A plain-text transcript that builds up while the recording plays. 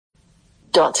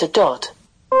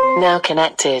Now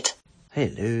connected.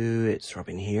 Hello, it's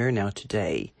Robin here. Now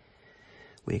today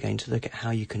we're going to look at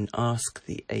how you can ask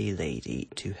the A-lady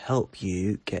to help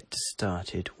you get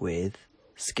started with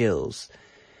skills.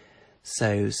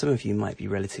 So some of you might be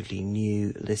relatively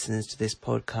new listeners to this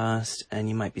podcast and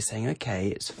you might be saying, okay,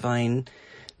 it's fine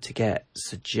to get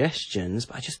suggestions,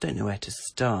 but I just don't know where to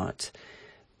start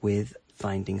with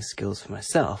finding skills for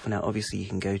myself. Now, obviously, you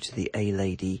can go to the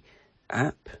A-lady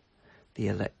app,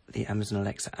 the Amazon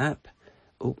Alexa app.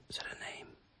 Oh, is that a name?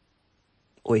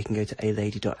 Or you can go to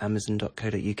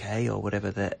alady.amazon.co.uk or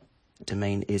whatever the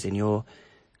domain is in your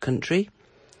country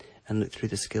and look through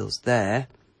the skills there.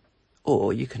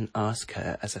 Or you can ask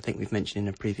her, as I think we've mentioned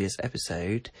in a previous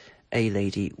episode,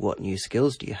 A-lady, what new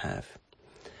skills do you have?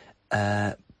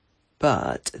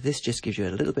 But this just gives you a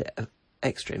little bit of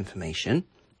extra information,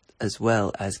 as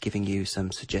well as giving you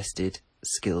some suggested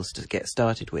skills to get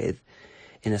started with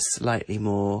in a slightly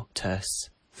more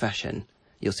terse fashion.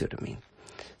 You'll see what I mean.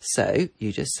 So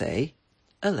you just say,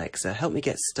 Alexa, help me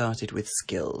get started with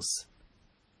skills.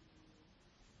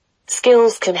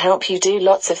 Skills can help you do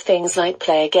lots of things like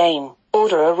play a game,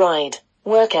 order a ride,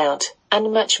 work out,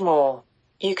 and much more.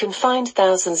 You can find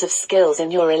thousands of skills in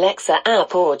your Alexa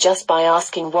app or just by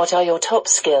asking what are your top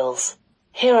skills.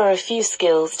 Here are a few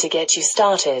skills to get you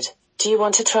started. Do you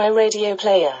want to try radio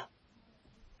player?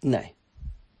 No.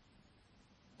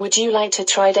 Would you like to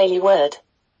try daily word?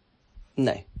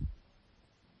 No.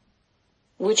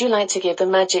 Would you like to give the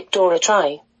magic door a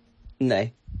try? No.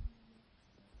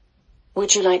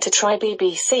 Would you like to try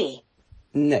BBC?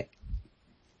 No.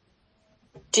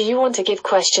 Do you want to give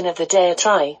question of the day a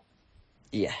try?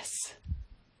 Yes.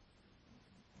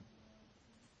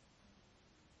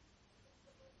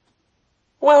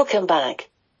 Welcome back.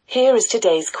 Here is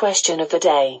today's question of the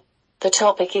day. The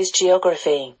topic is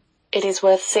geography. It is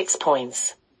worth 6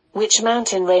 points. Which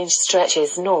mountain range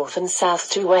stretches north and south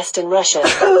to western Russia,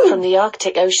 from the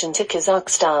Arctic Ocean to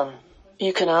Kazakhstan?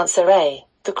 You can answer A,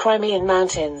 the Crimean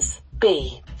Mountains,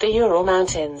 B, the Ural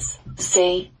Mountains,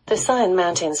 C, the Sayan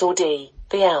Mountains, or D,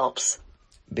 the Alps.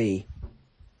 B.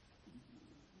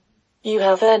 You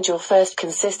have earned your first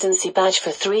consistency badge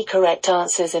for 3 correct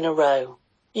answers in a row.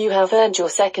 You have earned your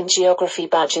second geography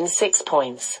badge in 6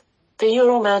 points. The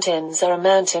Ural Mountains are a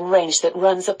mountain range that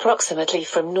runs approximately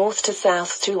from north to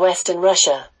south through western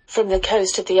Russia, from the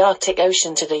coast of the Arctic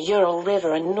Ocean to the Ural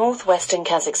River and northwestern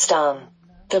Kazakhstan.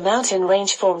 The mountain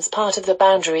range forms part of the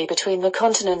boundary between the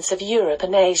continents of Europe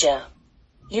and Asia.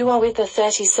 You are with the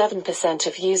 37%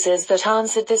 of users that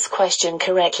answered this question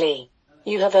correctly.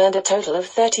 You have earned a total of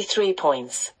 33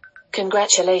 points.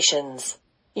 Congratulations.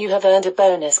 You have earned a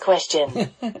bonus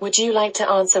question. Would you like to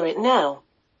answer it now?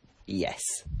 Yes.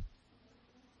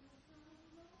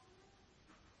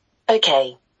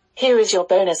 Okay. Here is your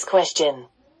bonus question.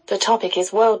 The topic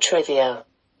is world trivia.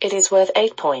 It is worth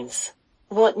 8 points.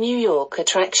 What New York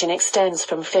attraction extends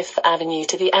from 5th Avenue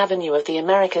to the Avenue of the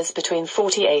Americas between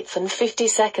 48th and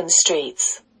 52nd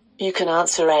Streets? You can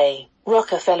answer A,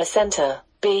 Rockefeller Center,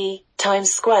 B,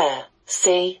 Times Square,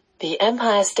 C, the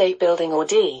Empire State Building, or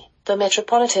D, the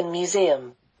Metropolitan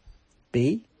Museum.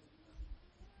 B.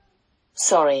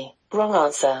 Sorry, wrong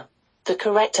answer. The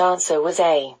correct answer was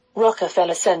A,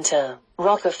 Rockefeller Center.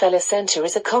 Rockefeller Center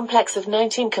is a complex of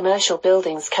 19 commercial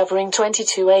buildings covering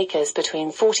 22 acres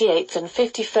between 48th and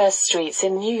 51st Streets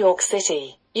in New York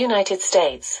City, United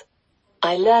States.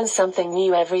 I learn something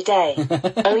new every day.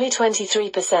 Only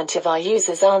 23% of our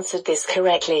users answered this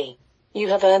correctly. You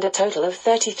have earned a total of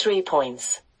 33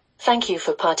 points. Thank you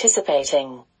for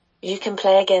participating. You can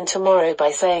play again tomorrow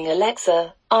by saying,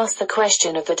 Alexa, ask the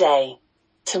question of the day.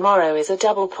 Tomorrow is a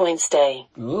double points day.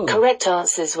 Ooh. Correct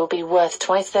answers will be worth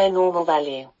twice their normal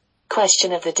value.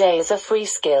 Question of the day is a free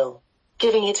skill.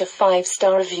 Giving it a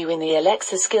 5-star review in the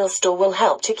Alexa skill store will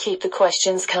help to keep the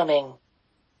questions coming.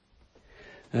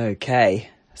 Okay,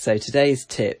 so today's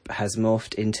tip has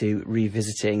morphed into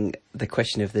revisiting the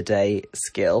question of the day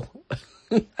skill.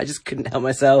 I just couldn't help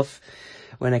myself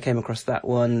when I came across that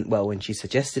one. Well, when she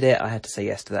suggested it, I had to say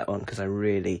yes to that one because I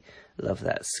really love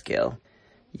that skill.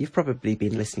 You've probably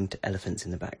been listening to elephants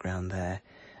in the background there,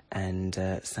 and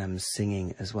Sam's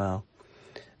singing as well.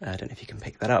 I don't know if you can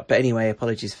pick that up, but anyway,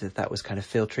 apologies for that was kind of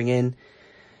filtering in.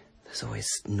 There's always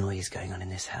noise going on in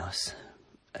this house.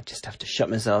 I just have to shut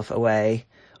myself away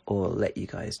or let you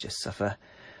guys just suffer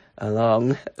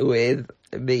along with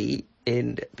me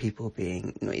in people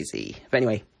being noisy. But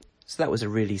anyway, so that was a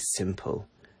really simple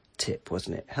tip,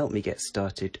 wasn't it? Help me get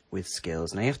started with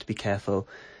skills. Now you have to be careful.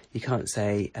 You can't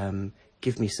say,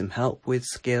 give me some help with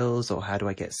skills, or how do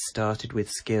I get started with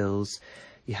skills?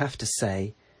 You have to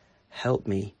say, help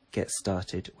me get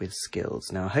started with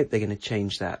skills. Now, I hope they're going to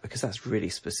change that, because that's really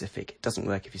specific. It doesn't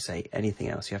work if you say anything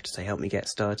else. You have to say, help me get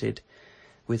started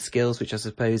with skills, which I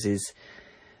suppose is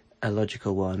a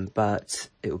logical one, but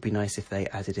it would be nice if they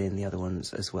added in the other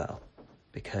ones as well,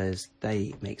 because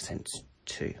they make sense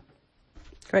too.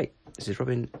 Great. This is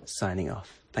Robin signing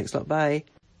off. Thanks a lot. Bye.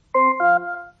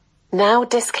 Now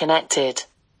disconnected.